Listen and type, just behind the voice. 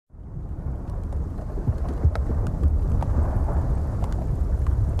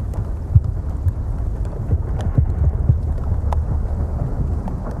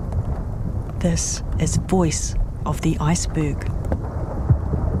This is Voice of the Iceberg.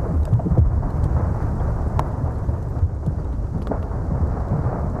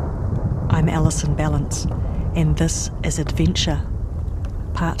 I'm Alison Ballance, and this is Adventure,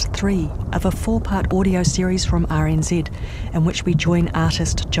 part 3 of a 4-part audio series from RNZ, in which we join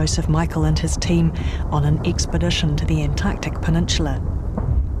artist Joseph Michael and his team on an expedition to the Antarctic Peninsula.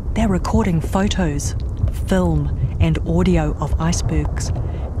 They're recording photos, film, and audio of icebergs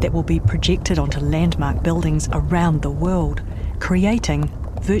that will be projected onto landmark buildings around the world, creating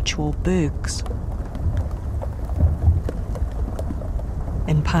virtual bergs.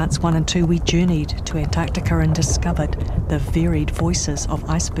 In parts 1 and 2, we journeyed to Antarctica and discovered the varied voices of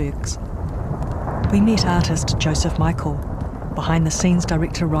icebergs. We met artist Joseph Michael, behind-the-scenes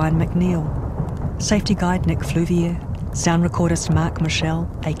director Ryan McNeil, safety guide Nick Fluvier, sound recordist Mark Michel,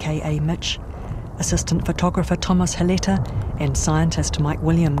 aka Mitch, assistant photographer Thomas Haleta, and scientist Mike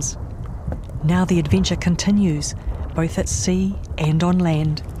Williams. Now the adventure continues, both at sea and on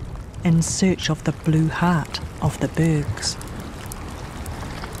land, in search of the blue heart of the bergs.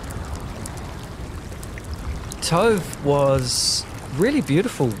 Tove was really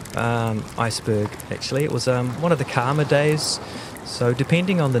beautiful iceberg, actually. It was one of the calmer days, so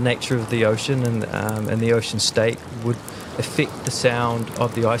depending on the nature of the ocean and the ocean state would affect the sound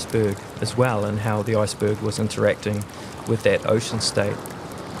of the iceberg as well, and how the iceberg was interacting with that ocean state.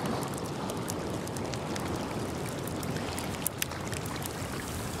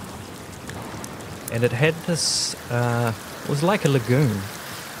 And it had this, it was like a lagoon,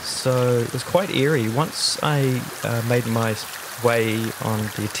 so it was quite eerie. Once I made my way on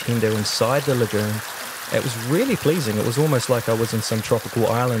the tender inside the lagoon, it was really pleasing. It was almost like I was in some tropical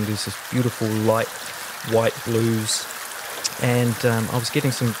island. There's this beautiful light white blues, and I was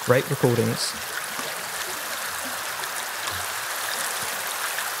getting some great recordings.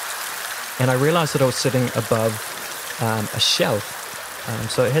 And I realised that I was sitting above a shelf.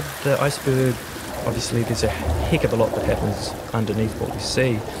 So it had the iceberg. Obviously, there's a heck of a lot that happens underneath what we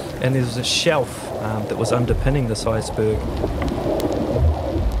see, and there was a shelf that was underpinning this iceberg.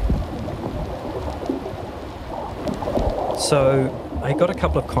 So I got a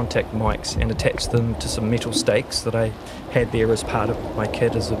couple of contact mics and attached them to some metal stakes that I had there as part of my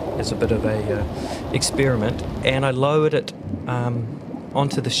kit as a bit of a experiment, and I lowered it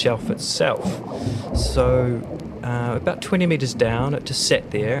onto the shelf itself. So about 20 metres down, it just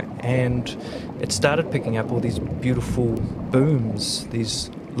sat there, and it started picking up all these beautiful booms, these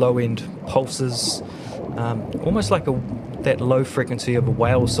low-end pulses, almost like that low frequency of a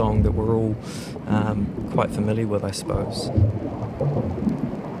whale song that we're all quite familiar with, I suppose.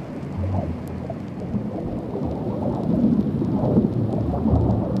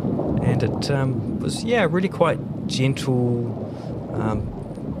 And it was, really quite gentle,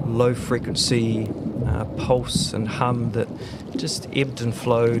 low frequency pulse and hum that just ebbed and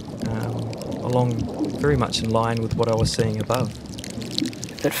flowed along very much in line with what I was seeing above.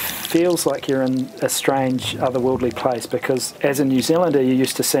 It feels like you're in a strange otherworldly place, because as a New Zealander you're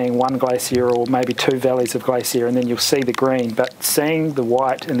used to seeing one glacier or maybe two valleys of glacier, and then you'll see the green, but seeing the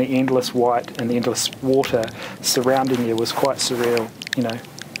white and the endless white and the endless water surrounding you was quite surreal. You know,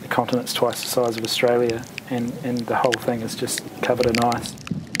 the continent's twice the size of Australia, and the whole thing is just covered in ice.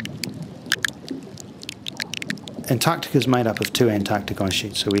 Antarctica is made up of two Antarctic ice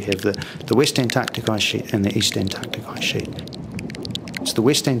sheets. So we have the West Antarctic ice sheet and the East Antarctic ice sheet. So the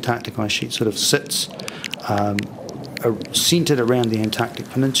West Antarctic ice sheet sort of sits centred around the Antarctic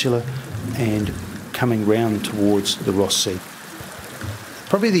Peninsula and coming round towards the Ross Sea.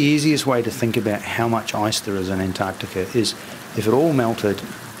 Probably the easiest way to think about how much ice there is in Antarctica is if it all melted,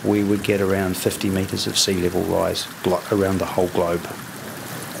 we would get around 50 metres of sea level rise around the whole globe.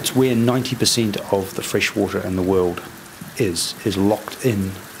 It's where 90% of the fresh water in the world is locked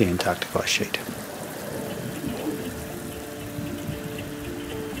in the Antarctic ice sheet.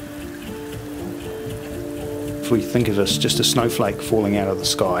 If we think of it as just a snowflake falling out of the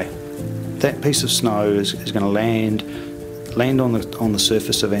sky, that piece of snow is going to land on the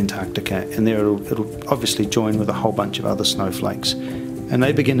surface of Antarctica, and there it'll obviously join with a whole bunch of other snowflakes, and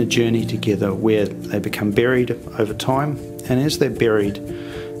they begin a journey together where they become buried over time, and as they're buried,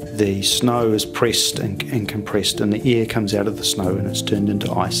 the snow is pressed and compressed, and the air comes out of the snow and it's turned into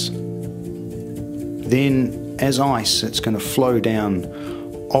ice. Then, as ice, it's going to flow down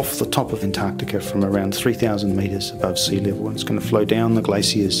off the top of Antarctica from around 3,000 metres above sea level, and it's going to flow down the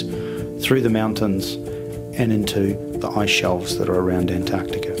glaciers, through the mountains, and into the ice shelves that are around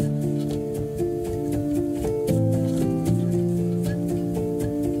Antarctica.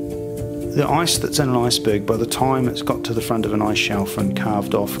 The ice that's in an iceberg, by the time it's got to the front of an ice shelf and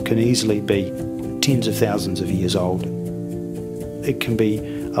carved off, can easily be tens of thousands of years old. It can be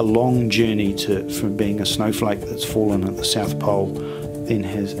a long journey from being a snowflake that's fallen at the South Pole, then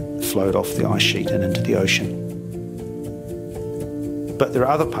has flowed off the ice sheet and into the ocean. But there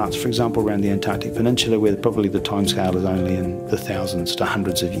are other parts, for example, around the Antarctic Peninsula, where probably the timescale is only in the thousands to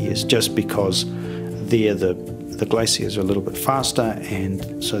hundreds of years, just because there the glaciers are a little bit faster,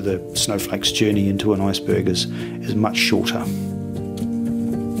 and so the snowflake's journey into an iceberg is much shorter.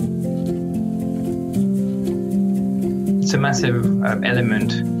 It's a massive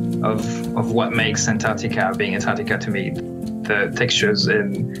element of what makes Antarctica being Antarctica to me. The textures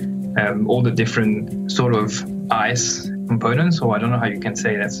and all the different sort of ice components, or I don't know how you can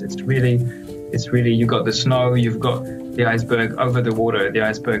say that. It's really you got the snow, you've got the iceberg over the water, the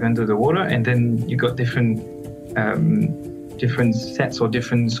iceberg under the water, and then you got different sets or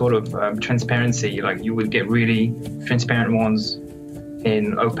different sort of transparency. Like you would get really transparent ones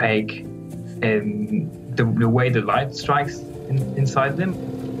and opaque, and the way the light strikes inside them.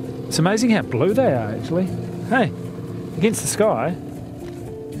 It's amazing how blue they are, actually. Hey, against the sky.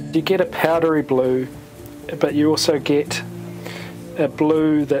 You get a powdery blue, but you also get a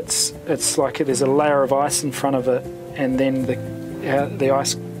blue it's like there's a layer of ice in front of it, and then the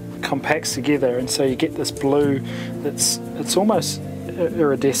ice compacts together, and so you get this blue it's almost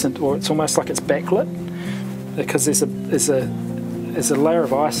iridescent, or it's almost like it's backlit, because there's a layer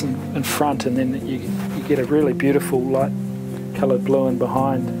of ice in front, and then you get a really beautiful light coloured blue in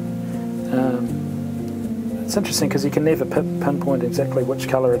behind. It's interesting because you can never pinpoint exactly which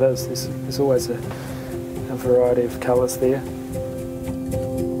colour it is. There's always a variety of colours there.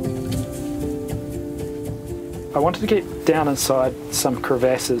 I wanted to get down inside some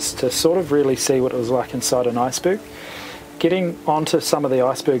crevasses to sort of really see what it was like inside an iceberg. Getting onto some of the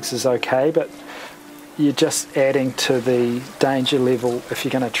icebergs is okay, but you're just adding to the danger level if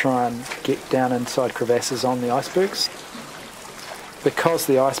you're going to try and get down inside crevasses on the icebergs. Because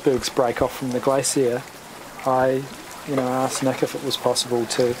the icebergs break off from the glacier, I asked Nick if it was possible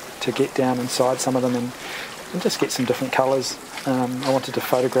to get down inside some of them and just get some different colours. I wanted to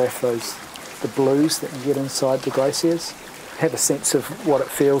photograph the blues that you get inside the glaciers, have a sense of what it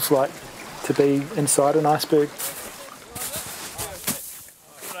feels like to be inside an iceberg.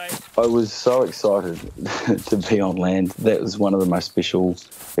 I was so excited to be on land. That was one of the most special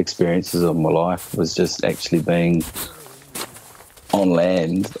experiences of my life, was just actually being on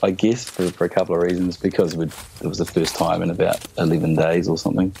land, I guess, for a couple of reasons, because it was the first time in about 11 days or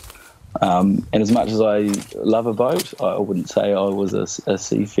something. And as much as I love a boat, I wouldn't say I was a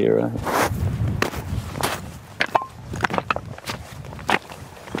seafarer.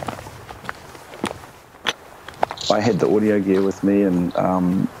 I had the audio gear with me, and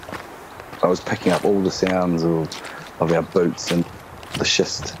I was picking up all the sounds of our boots and the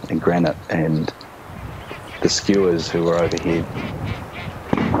schist and granite and the skewers who were overhead.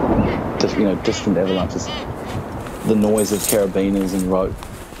 Just, distant avalanches, the noise of carabiners and rope,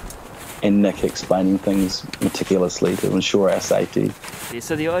 and Nick explaining things meticulously to ensure our safety. Yeah,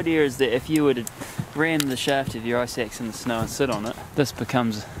 so the idea is that if you were to ram the shaft of your ice axe in the snow and sit on it, this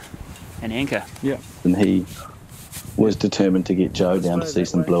becomes an anchor. Yeah. And he was determined to get Joe down to see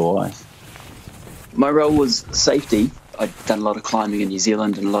some blue ice. My role was safety. I'd done a lot of climbing in New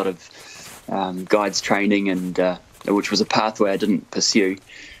Zealand and a lot of guides training, and which was a pathway I didn't pursue.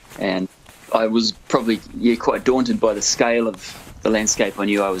 And I was probably quite daunted by the scale of the landscape I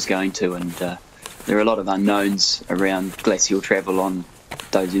knew I was going to, and there are a lot of unknowns around glacial travel on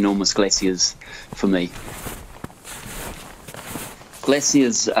those enormous glaciers for me.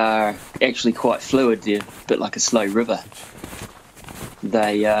 Glaciers are actually quite fluid. They're a bit like a slow river.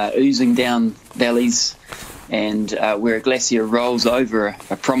 They are oozing down valleys, and where a glacier rolls over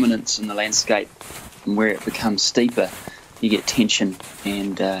a prominence in the landscape and where it becomes steeper, you get tension,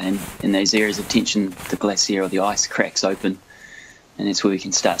 and in those areas of tension, the glacier or the ice cracks open, and that's where we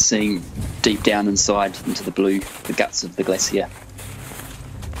can start seeing deep down inside into the blue, the guts of the glacier.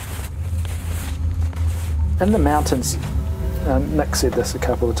 In the mountains, Nick said this a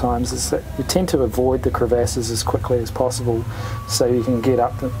couple of times, is that you tend to avoid the crevasses as quickly as possible so you can get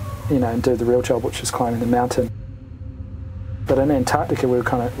up and do the real job, which is climbing the mountain. But in Antarctica we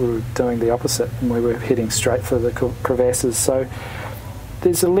were doing the opposite, and we were heading straight for the crevasses. So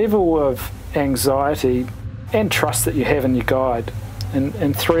there's a level of anxiety and trust that you have in your guide,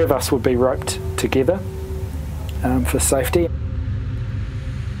 and three of us would be roped together for safety.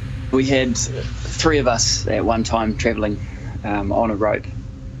 We had three of us at one time travelling on a rope,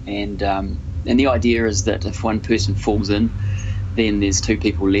 and the idea is that if one person falls in, then there's two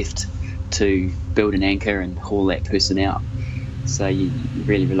people left to build an anchor and haul that person out. So you're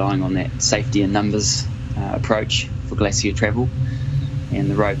really relying on that safety in numbers approach for glacier travel, and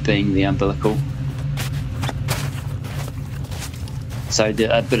the rope being the umbilical. So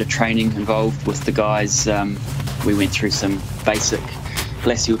a bit of training involved with the guys. We went through some basic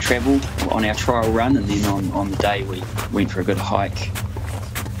glacial travel on our trial run, and then on the day we went for a good hike.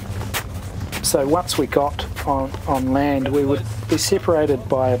 So once we got on land, we would be separated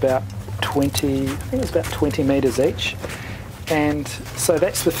by about 20, I think it was about 20 metres each. And so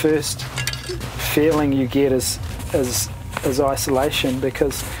that's the first feeling you get as isolation,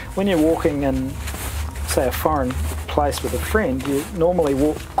 because when you're walking in, say, a foreign place with a friend, you normally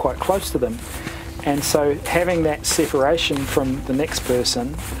walk quite close to them. And so having that separation from the next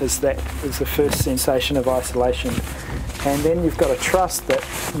person is the first sensation of isolation. And then you've got to trust that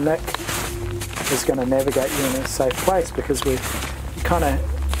Nick is going to navigate you in a safe place, because we kind of,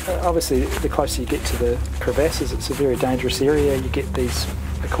 obviously the closer you get to the crevasses, it's a very dangerous area. You get these,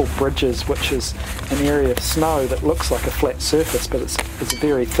 they're called bridges, which is an area of snow that looks like a flat surface, but it's a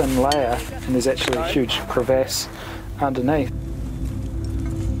very thin layer, and there's actually a huge crevasse underneath.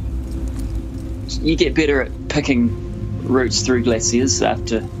 You get better at picking routes through glaciers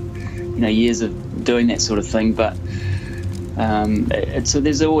after years of doing that sort of thing, but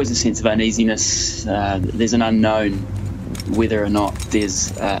there's always a sense of uneasiness. There's an unknown whether or not there's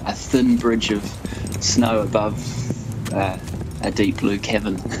a thin bridge of snow above a deep blue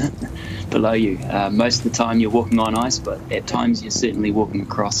cavern below you. Most of the time you're walking on ice, but at times you're certainly walking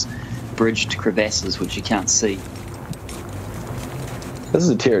across bridged crevasses which you can't see. This is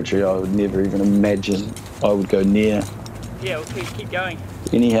a territory I would never even imagine I would go near. Yeah, we'll keep going.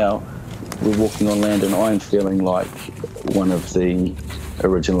 Anyhow, we're walking on land and I'm feeling like one of the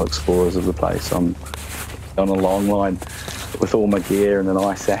original explorers of the place. I'm on a long line with all my gear and an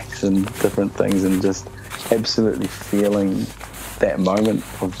ice axe and different things, and just absolutely feeling that moment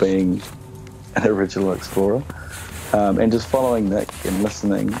of being an original explorer, and just following Nick and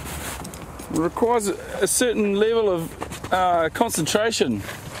listening. It requires a certain level of concentration.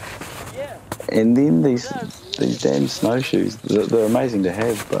 Yeah. And then these damn snowshoes, they're amazing to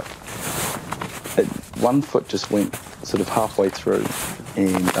have, but one foot just went sort of halfway through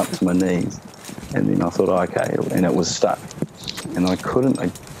and up to my knees, and then I thought, oh, okay, and it was stuck, and I couldn't,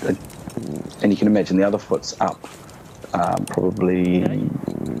 and you can imagine the other foot's up, probably at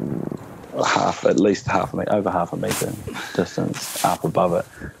least over half a metre distance up above it.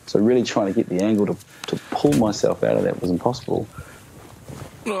 So really trying to get the angle to pull myself out of that was impossible.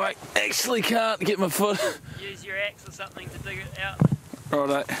 Well, I actually can't get my foot. Use your axe or something to dig it out.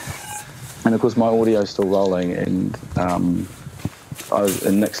 Righto. And of course my audio's still rolling, and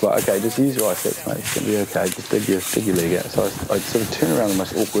Nick's like, okay, just use your ice axe, mate, it's going to be okay, just dig your leg out. So I sort of turn around the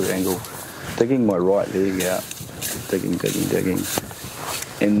most awkward angle, digging my right leg out, digging,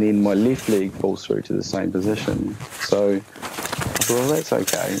 and then my left leg falls through to the same position. So I thought, well, that's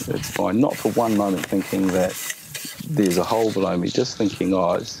okay, it's fine. Not for one moment thinking that there's a hole below me, just thinking,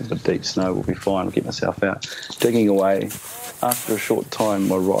 oh, it's a deep snow, we'll be fine, I'll get myself out. Digging away. After a short time,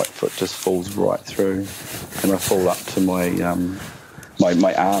 my right foot just falls right through, and I fall up to my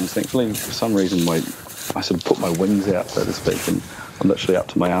arms. Thankfully, for some reason, I sort of put my wings out, so to speak, and I'm literally up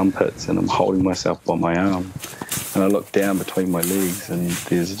to my armpits, and I'm holding myself by my arm. And I look down between my legs, and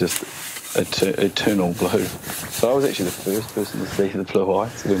there's just eternal blue. So I was actually the first person to see the blue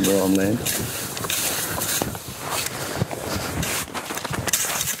ice when we were on land.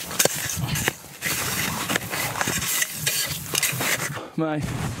 Mate,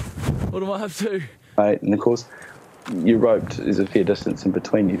 what do I have to do? Right, and of course, you're roped. There's a fair distance in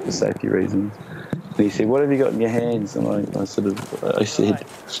between you for safety reasons. And he said, "What have you got in your hands?" And I said,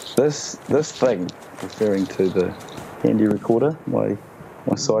 "This thing," referring to the handy recorder, my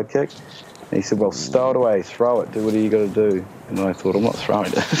sidekick. And he said, "Well, stow it away, throw it, do what you got to do." And I thought, I'm not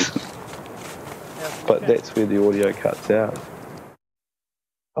throwing it. But that's where the audio cuts out.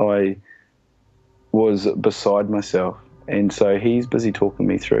 I was beside myself. And so he's busy talking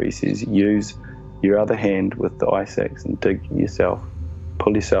me through. He says, use your other hand with the ice axe and dig yourself,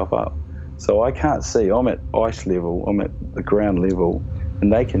 pull yourself up. So I can't see. I'm at ice level, I'm at the ground level,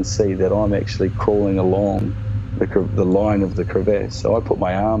 and they can see that I'm actually crawling along the line of the crevasse. So I put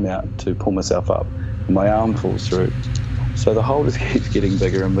my arm out to pull myself up, and my arm falls through. So the hole just keeps getting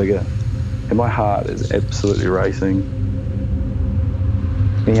bigger and bigger, and my heart is absolutely racing.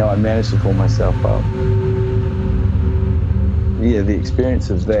 Anyhow, I managed to pull myself up. Yeah, the experience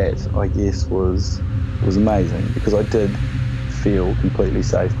of that, I guess, was amazing, because I did feel completely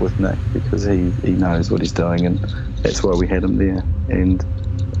safe with Nick, because he knows what he's doing, and that's why we had him there. And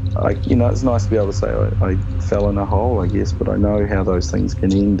it's nice to be able to say I fell in a hole, I guess, but I know how those things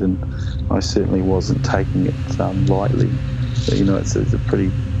can end, and I certainly wasn't taking it lightly. So, it's a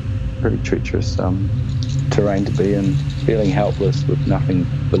pretty treacherous terrain to be in, feeling helpless with nothing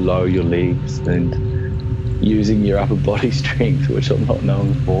below your legs and using your upper body strength, which I'm not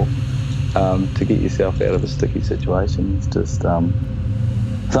known for, to get yourself out of a sticky situation. It's just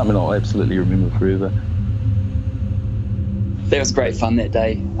something I'll absolutely remember forever. That was great fun that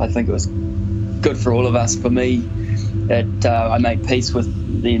day. I think it was good for all of us. For me, I made peace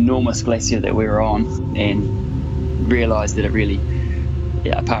with the enormous glacier that we were on and realised that it really,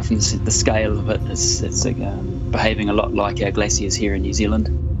 apart from the scale of it, it's behaving a lot like our glaciers here in New Zealand.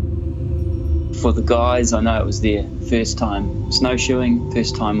 For the guys, I know it was their first time snowshoeing,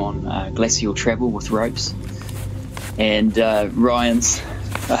 first time on glacial travel with ropes. And Ryan's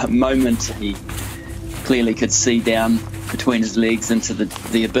moment, he clearly could see down between his legs into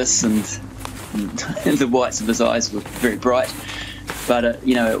the abyss, and the whites of his eyes were very bright. But,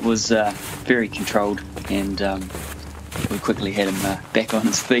 it was very controlled, and we quickly had him back on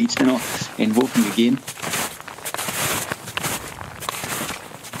his feet and walking again.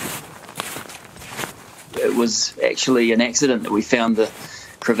 It was actually an accident that we found the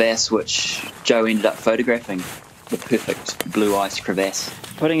crevasse which Joe ended up photographing, the perfect blue ice crevasse.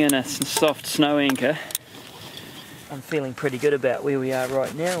 Putting in a soft snow anchor, I'm feeling pretty good about where we are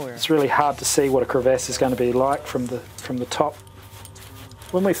right now. It's really hard to see what a crevasse is going to be like from the top.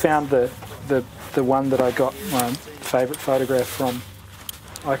 When we found the one that I got my favourite photograph from,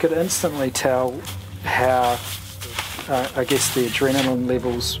 I could instantly tell how I guess the adrenaline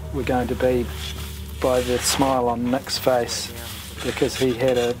levels were going to be by the smile on Nick's face, because he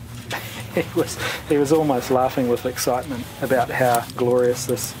had he was almost laughing with excitement about how glorious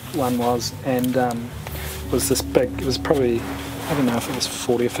this one was, and was this big, it was probably, I don't know if it was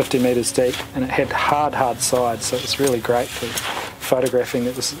 40 or 50 metres deep, and it had hard sides, so it was really great for photographing.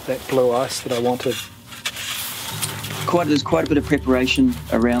 It was that blue ice that I wanted. There's quite a bit of preparation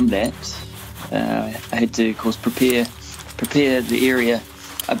around that. I had to, of course, prepare the area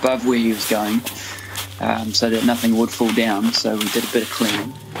above where he was going, so that nothing would fall down. So we did a bit of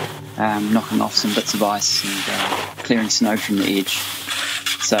cleaning, knocking off some bits of ice and clearing snow from the edge,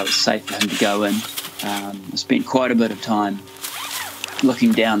 so it was safe for him to go in. I spent quite a bit of time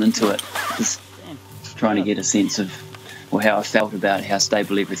looking down into it, just trying to get a sense of how I felt about it, how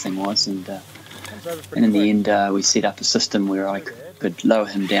stable everything was, and in the end we set up a system where I could lower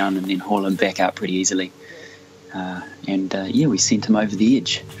him down and then haul him back up pretty easily, and we sent him over the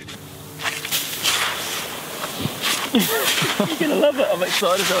edge. You're going to love it. I'm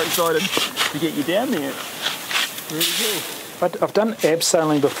so excited to get you down there. Really cool. I've done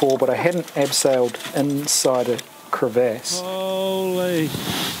abseiling before, but I hadn't abseiled inside a crevasse. Holy.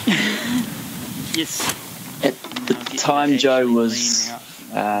 Yes. At the time, Joe was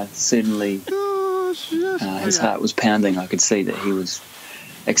certainly, his heart was pounding. I could see that he was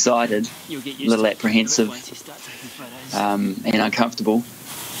excited, a little apprehensive, and uncomfortable.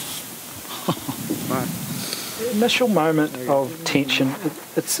 The initial moment of tension,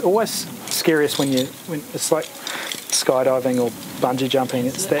 it's always scariest when it's like skydiving or bungee jumping.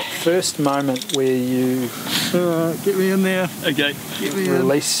 It's that first moment where you get me in there. Okay. Get me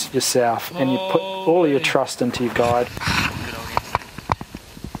release yourself and you put all of your trust into your guide.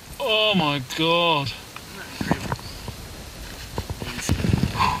 Oh my god.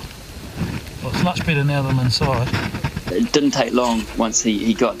 Well, it's much better now than inside. It didn't take long once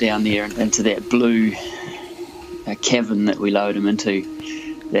he got down there into that blue cavern that we lowered him into,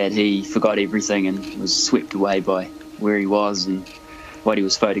 that he forgot everything and was swept away by where he was and what he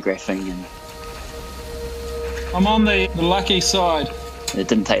was photographing. And I'm on the lucky side. It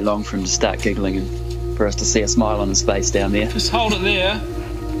didn't take long for him to start giggling and for us to see a smile on his face down there. Just hold it there.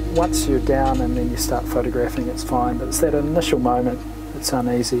 Once you're down and then you start photographing, it's fine, but it's that initial moment that's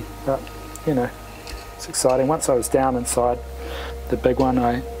uneasy. But it's exciting. Once I was down inside the big one,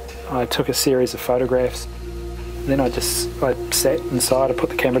 I took a series of photographs. Then I sat inside, I put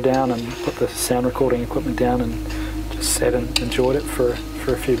the camera down and put the sound recording equipment down and just sat and enjoyed it for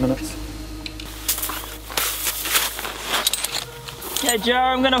a few minutes. Okay, Joe,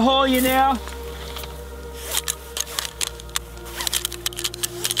 I'm going to haul you now.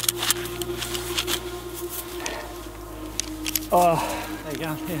 Oh, there you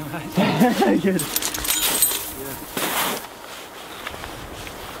go. Yeah, mate. Good.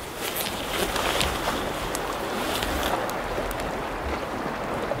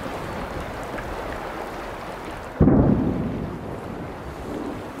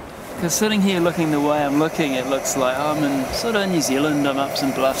 Because sitting here looking the way I'm looking, it looks like I'm in sort of New Zealand. I'm up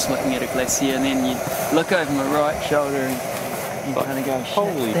some bluffs looking at a glacier, and then you look over my right shoulder and you kind of go,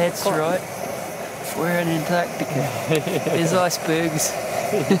 holy, that's right, we're in Antarctica. There's icebergs.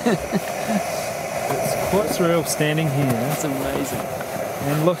 It's quite surreal standing here. It's amazing.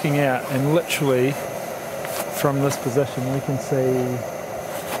 And looking out, and literally from this position we can see,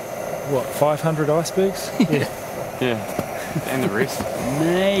 what, 500 icebergs? Yeah. And the rest.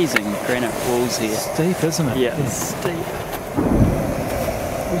 Amazing granite walls here. Steep, isn't it? Yeah, it's steep. We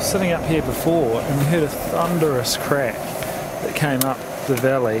were sitting up here before and we heard a thunderous crack that came up the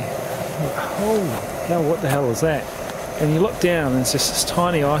valley. Holy hell, what the hell is that? And you look down and it's just this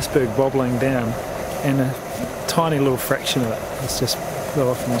tiny iceberg bobbling down, and a tiny little fraction of it is just fell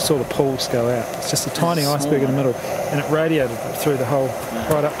off, and you saw the pools go out. It's just a tiny iceberg in the middle, and it radiated through the hole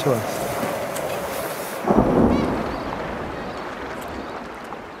right up to us.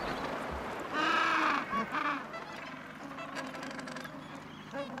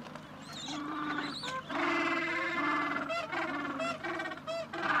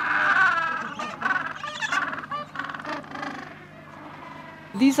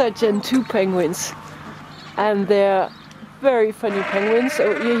 These are Gen 2 penguins, and they're very funny penguins.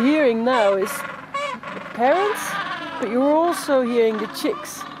 So what you're hearing now is the parents, but you're also hearing the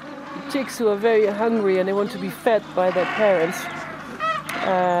chicks who are very hungry and they want to be fed by their parents.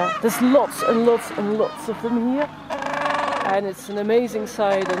 There's lots and lots and lots of them here, and it's an amazing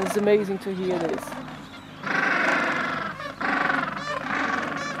sight, and it's amazing to hear this.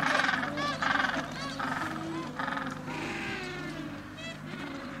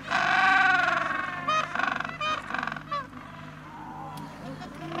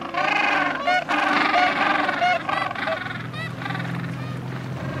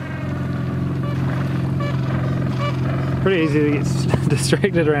 Pretty easy to get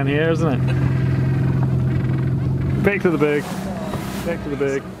distracted around here, isn't it? Back to the berg. Back to the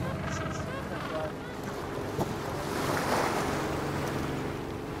berg.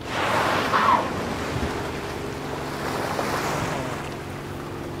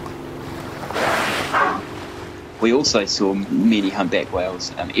 We also saw many humpback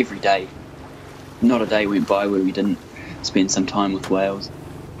whales every day. Not a day went by where we didn't spend some time with whales.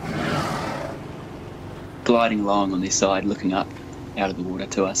 Gliding along on their side, looking up out of the water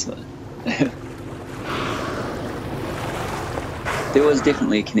to us. There was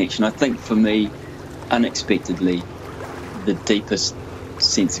definitely a connection. I think for me, unexpectedly, the deepest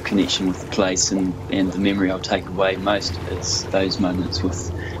sense of connection with the place and the memory I'll take away most is those moments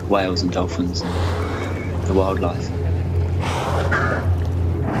with whales and dolphins and the wildlife.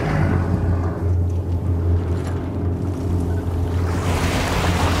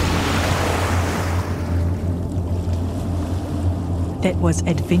 That was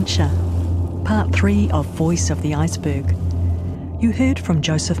Adventure, part 3 of Voice of the Iceberg. You heard from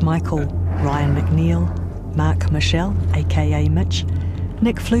Joseph Michael, Ryan McNeil, Mark Michel, aka Mitch,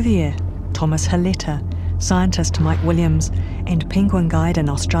 Nick Fluvier, Thomas Haletta, scientist Mike Williams, and penguin guide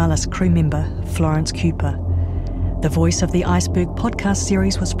and Australis crew member Florence Cooper. The Voice of the Iceberg podcast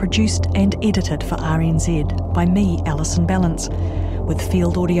series was produced and edited for RNZ by me, Alison Ballance, with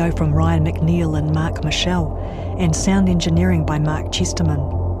field audio from Ryan McNeil and Mark Michel, and sound engineering by Mark Chesterman.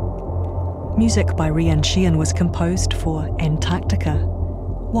 Music by Rian Sheehan was composed for Antarctica,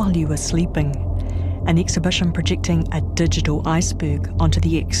 While You Were Sleeping, an exhibition projecting a digital iceberg onto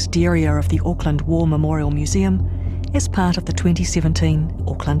the exterior of the Auckland War Memorial Museum as part of the 2017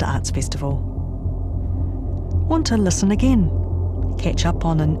 Auckland Arts Festival. Want to listen again? Catch up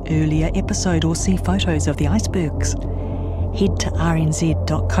on an earlier episode or see photos of the icebergs? Head to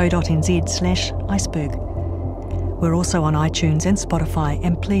rnz.co.nz/iceberg. We're also on iTunes and Spotify,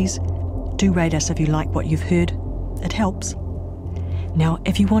 and please do rate us if you like what you've heard. It helps. Now,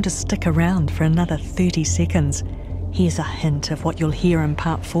 if you want to stick around for another 30 seconds, here's a hint of what you'll hear in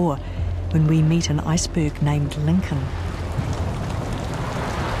part 4 when we meet an iceberg named Lincoln.